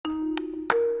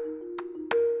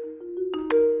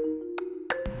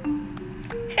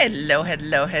Hello,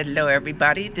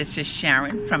 everybody. This is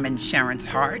Sharon from In Sharon's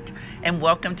Heart, and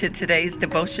welcome to today's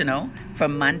devotional for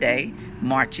Monday,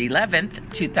 March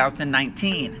 11th,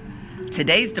 2019.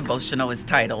 Today's devotional is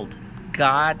titled,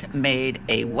 God Made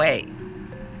a Way.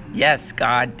 Yes,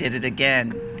 God did it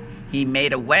again. He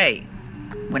made a way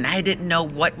when I didn't know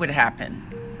what would happen.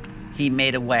 He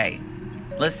made a way.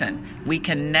 Listen, we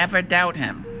can never doubt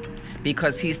him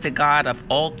because he's the God of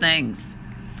all things.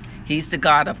 He's the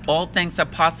God of all things are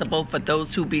possible for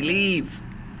those who believe.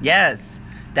 Yes,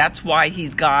 that's why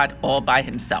he's God all by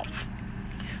himself.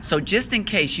 So just in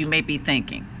case you may be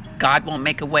thinking, God won't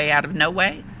make a way out of no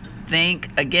way, think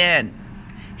again.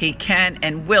 He can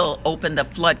and will open the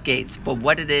floodgates for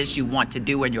what it is you want to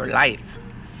do in your life.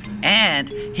 And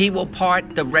he will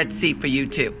part the Red Sea for you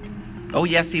too. Oh,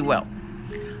 yes, he will.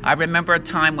 I remember a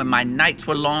time when my nights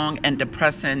were long and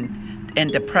depressing,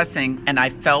 and I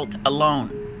felt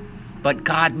alone. But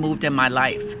God moved in my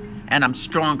life, and I'm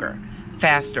stronger,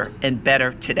 faster, and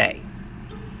better today.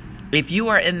 If you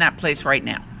are in that place right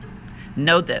now,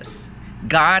 know this: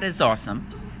 God is awesome,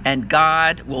 and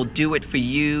God will do it for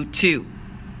you too.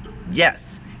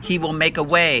 Yes, he will make a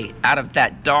way out of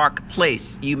that dark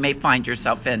place you may find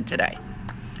yourself in today.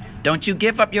 Don't you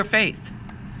give up your faith.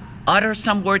 Utter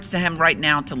some words to him right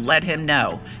now to let him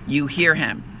know you hear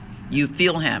him, you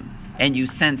feel him, and you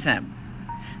sense him.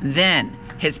 Then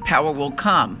his power will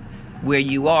come where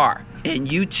you are,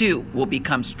 and you too will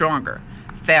become stronger,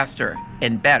 faster,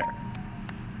 and better.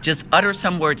 Just utter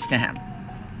some words to him.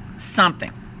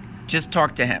 Something. Just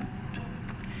talk to him.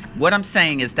 What I'm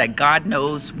saying is that God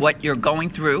knows what you're going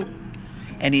through,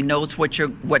 and he knows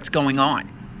what's going on.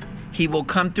 He will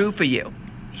come through for you.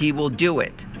 He will do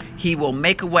it. He will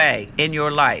make a way in your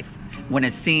life when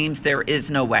it seems there is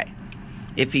no way.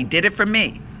 If he did it for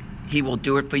me, he will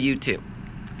do it for you too.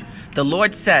 The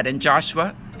Lord said in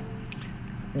Joshua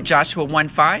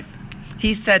 1:5,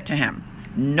 he said to him,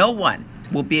 no one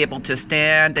will be able to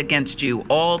stand against you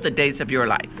all the days of your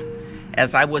life.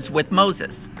 As I was with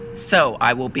Moses, so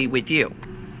I will be with you.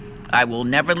 I will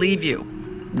never leave you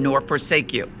nor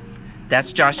forsake you.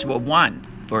 That's Joshua 1,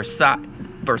 verse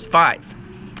 5.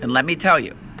 And let me tell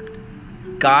you,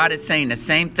 God is saying the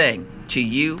same thing to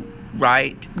you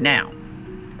right now.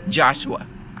 Joshua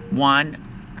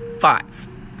 1:5.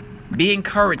 Be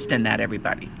encouraged in that,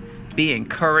 everybody. Be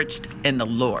encouraged in the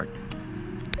Lord.